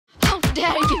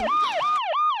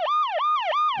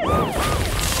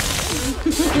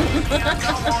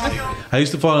I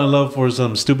used to fall in love for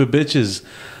some stupid bitches.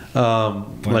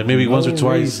 Like maybe once or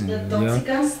twice, The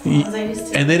tóxicas, as I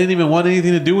used to. and they didn't even want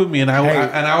anything to do with me, and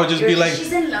I would just be like,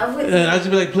 she's in love with and I'd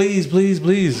just be like, please, please,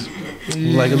 please,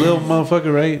 like a little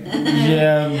motherfucker, right?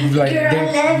 Yeah, like Girl,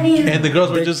 I love you. And the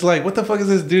girls were just like, what the fuck is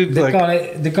this dude? they Like,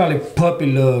 call it puppy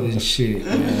love and shit.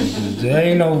 There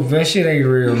ain't no, that shit ain't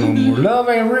real no more. Love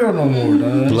ain't real no more,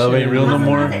 dog. love ain't real no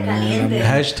more. Caliente.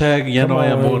 Hashtag ya no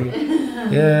hay amor.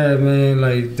 Yeah, man,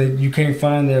 like you can't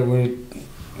find that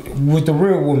with the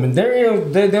real woman. There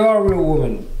are real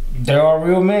women. There are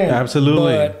real men.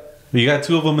 Absolutely. But You got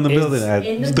two of them in the building.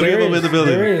 Three of them in the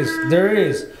building. There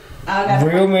is.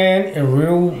 Real men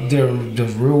and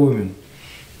there's real women.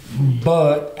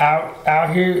 But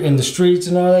out here in the streets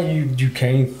and all that, you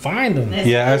can't find them.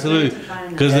 Yeah, absolutely.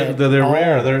 Because they're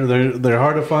rare. They're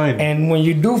hard to find. And when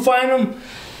you do find them,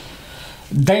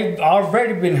 they've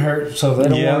already been hurt, so they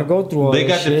don't want to go through all They that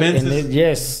got shit.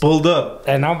 defenses pulled up.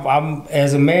 And I'm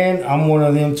as a man, I'm one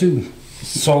of them too.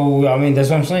 So I mean, that's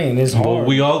what I'm saying. It's hard. But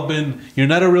we all been. You're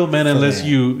not a real man unless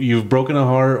you've broken a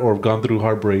heart or gone through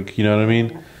heartbreak. You know what I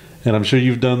mean? And I'm sure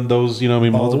you've done those. You know what I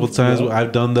mean? Multiple times. Yeah.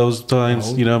 I've done those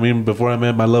times. You know what I mean? Before I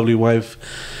met my lovely wife.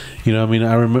 You know what I mean?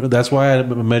 I remember. That's why I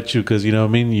met you, because you know what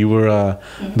I mean. You were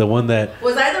the one that.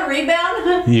 Was I the rebound?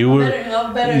 You were.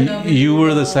 You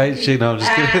were the side chick. No, I'm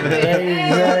just kidding.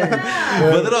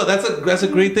 But no, that's a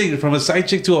great thing. From a side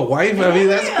chick to a wife. I mean,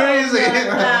 that's crazy.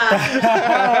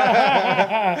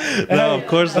 No, of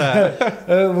course not.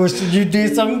 Well, you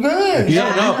did something good.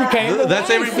 Yeah, no,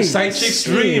 that's every side chick's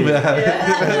dream.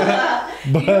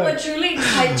 But truly,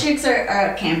 side chicks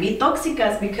can be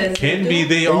toxicas because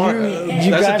they are.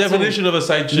 That's a definition of a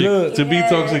side chick, to be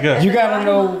toxic. You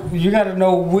gotta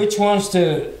know which ones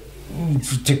to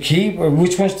keep or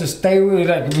which ones to stay with,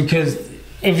 like, because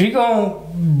if you're gonna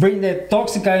bring that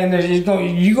toxic guy in there, you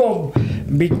gonna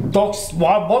be toxic.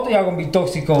 Well, both of y'all gonna be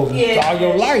toxico all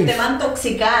your life. Te van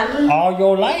toxicar. All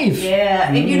your life. Yeah,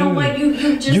 and you know what?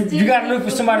 You gotta look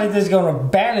for somebody that's gonna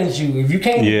balance you. If you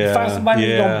can't find somebody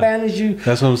that's gonna balance you,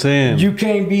 that's what I'm saying. You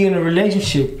can't be in a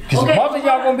relationship, because both of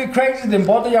y'all gonna be crazy, then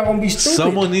both of y'all gonna be stupid.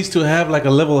 Someone needs to have like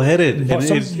a level-headed, and it's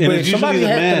somebody usually the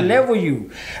has man. to level you.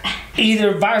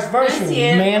 Either vice versa,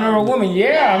 man or a woman.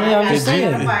 Yeah, I mean, I'm just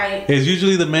saying. It's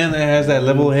usually the man that has that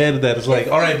level head that is like,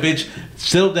 all right, bitch,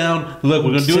 settle down. Look,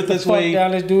 we're gonna do it this way.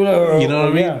 Down, let's do it. You know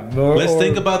what I mean? Let's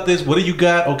think about this. What do you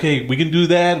got? Okay, we can do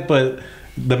that, but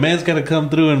the man's gotta come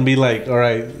through and be like, all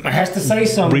right, has to say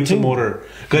something. Bring some order.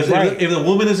 Because if the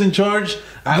woman is in charge,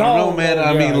 I don't know, man.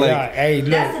 I mean, like, hey,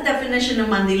 that's the definition of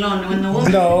mandilon, when the woman is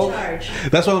in charge.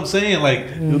 That's what I'm saying. Like,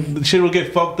 shit will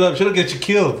get fucked up. Shit'll get you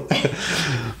killed.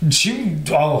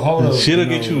 Hold on. Shit'll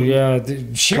get you. Yeah,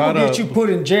 she'll get you put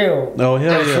in jail. Oh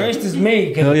hell yeah. For instance,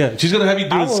 me. Hell yeah. She's gonna have you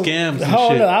doing scams and shit.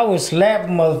 Hold up, I was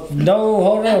slapping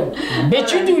hold up.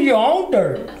 Bitch, you do your own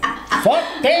dirt. Fuck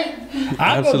that.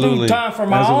 I go do time for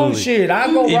my own shit. I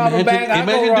go rob a bank.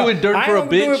 Imagine doing dirt for a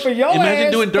bitch.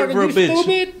 Imagine doing dirt for a bitch.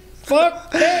 Stupid.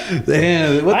 Fuck that.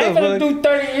 Damn, what I ain't gonna do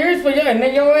 30 years for you, and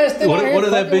then your ass still what if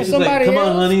that bitch is like, come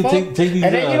on, honey, take these.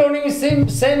 And then you don't even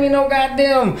send me no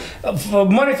goddamn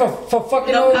money for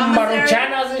fucking old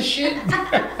Maruchanas and shit.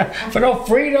 For no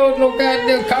Fritos, no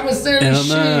goddamn commissary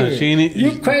shit. She ain't,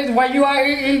 you crazy? Why you out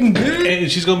here eating good?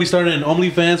 And she's gonna be starting an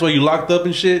OnlyFans while you locked up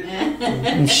and shit.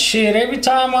 Shit, every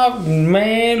time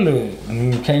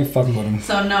look, can't fuck with them.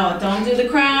 So no, don't do the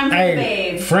crime,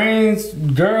 babe. Friends,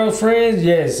 girlfriends,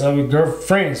 yes. I mean,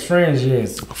 friends,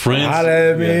 yes. Friends. Holla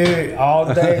at me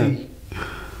all day.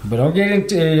 But don't get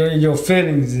into your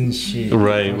feelings and shit.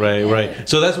 Right.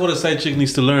 So that's what a side chick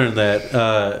needs to learn, that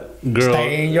girl,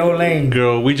 stay in your lane.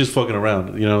 Girl, we just fucking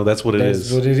around. You know, that's what it is.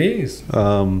 That's what it is.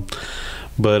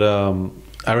 But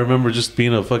I remember just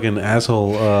being a fucking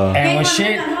asshole. And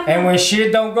when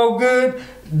shit don't go good,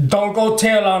 don't go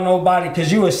tell on nobody, because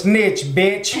you a snitch,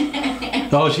 bitch.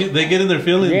 Oh, they get in their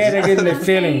feelings. Yeah, they get in their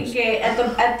feelings.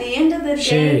 At the end of the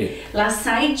day, la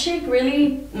side chick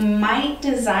really might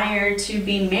desire to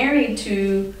be married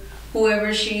to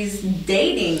whoever she's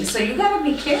dating. So you gotta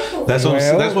be careful. That's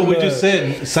what we just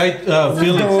said. Side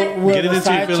feelings. Getting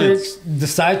into your feelings. The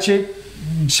side chick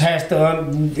has to.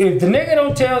 If the nigga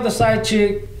don't tell the side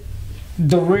chick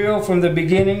the real from the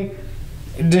beginning,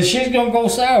 the shit's gonna go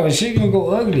sour. She's gonna go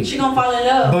ugly. She gonna fall in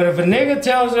love. But if a nigga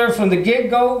tells her from the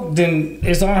get-go, then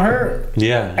it's on her.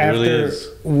 Yeah, it really is.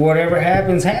 whatever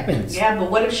happens, happens. Yeah,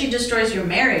 but what if she destroys your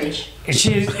marriage? That's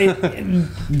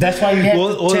why you have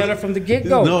to tell her from the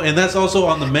get-go. No, and that's also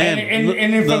on the man.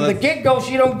 And if from the get-go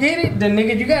she don't get it, then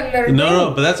nigga, you gotta let her go.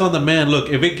 No, but that's on the man. Look,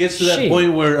 if it gets to that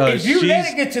point where if you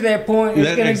let it get to that point,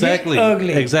 it's gonna get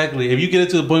ugly. Exactly. If you get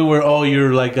it to the point where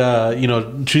you're like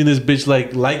treating this bitch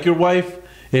like your wife.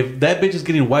 If that bitch is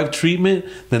getting wife treatment,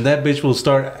 then that bitch will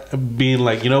start being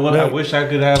like, you know what? Look, I wish I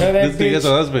could have this thing as a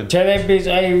husband. Tell that bitch,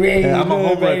 hey, I'm a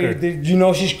homewrecker. You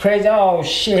know she's crazy. Oh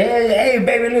shit, hey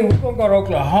baby, look, we're gonna go to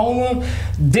Oklahoma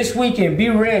this weekend. Be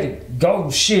ready.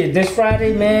 Go shit this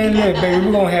Friday, man. Look, baby,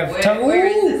 we're gonna have where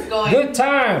is this going? Good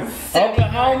time.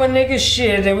 Oklahoma, nigga,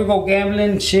 shit. Then we go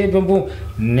gambling, shit, boom, boom.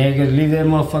 Nigga, leave that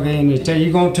motherfucker in there. Tell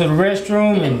you going to the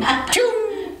restroom and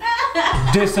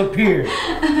disappear.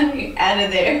 Out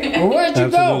of there. Where'd you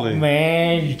go,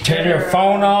 man? You turn your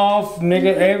phone off,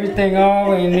 nigga, everything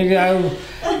off, and nigga,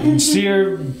 I see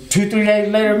her 2-3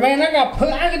 days later. Man, I got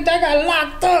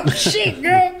locked up. Shit,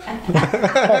 girl.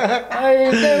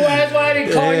 That's why I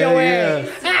didn't call your ass.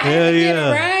 I had to get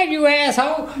it right, you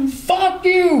asshole. Fuck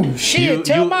you. Shit,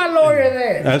 tell my lawyer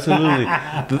that. Absolutely.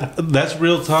 That's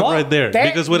real talk right there.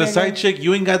 Because with a side chick,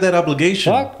 you ain't got that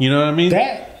obligation. You know what I mean?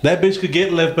 That bitch could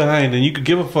get left behind and you could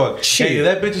give a fuck. Shit. Hey,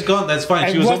 that bitch is gone, that's fine.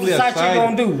 Hey, she was only a side.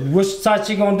 What's the side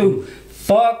chick gonna do?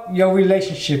 Fuck your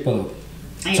relationship up.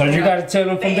 So you gotta tell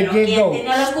them from the get-go.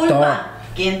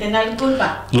 ¿Quién tiene la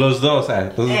culpa? Los dos,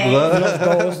 los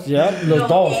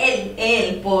dos.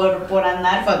 Él, por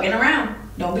andar fucking around.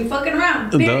 Don't be fucking around.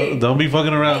 Don't be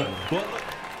fucking around.